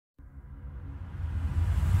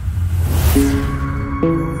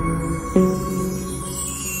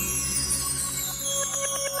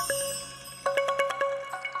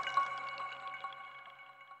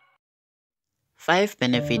5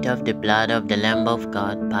 Benefit of the Blood of the Lamb of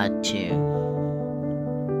God, Part 2.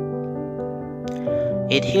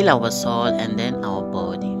 It heals our soul and then our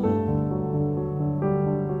body.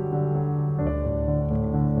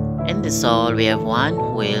 In the soul, we have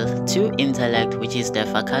 1 will, 2 intellect, which is the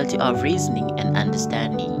faculty of reasoning and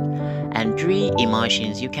understanding, and 3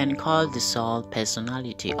 emotions. You can call the soul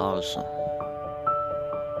personality also.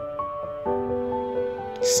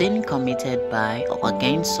 Sin committed by or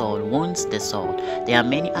against soul wounds the soul. There are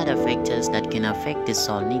many other factors that can affect the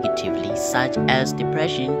soul negatively, such as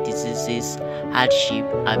depression, diseases, hardship,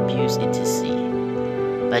 abuse, etc.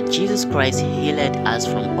 But Jesus Christ healed us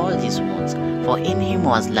from all these wounds, for in him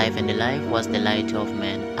was life, and the life was the light of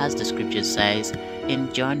men, as the scripture says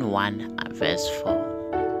in John 1 verse 4.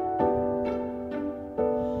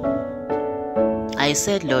 I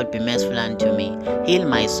said, Lord, be merciful unto me, heal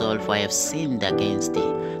my soul, for I have sinned against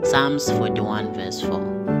thee. Psalms 41 verse 4.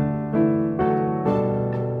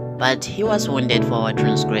 But he was wounded for our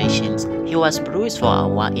transgressions, he was bruised for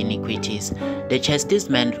our iniquities. The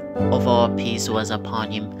chastisement of our peace was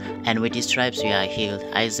upon him, and with his stripes we are healed.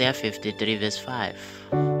 Isaiah 53 verse 5.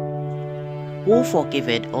 Who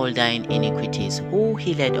forgiveth all thine iniquities? Who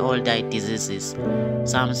healed all thy diseases?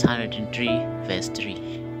 Psalms 103 verse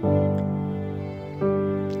 3.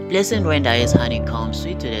 Pleasant when there is honeycomb,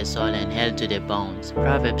 sweet to the soul and health to the bones.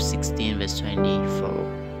 Proverbs 16 verse 24.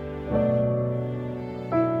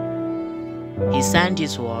 He sent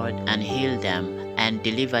his word and healed them and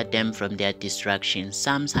delivered them from their destruction.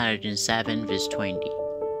 Psalms 107 verse 20.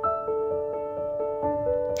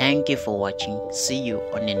 Thank you for watching. See you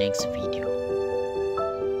on the next video.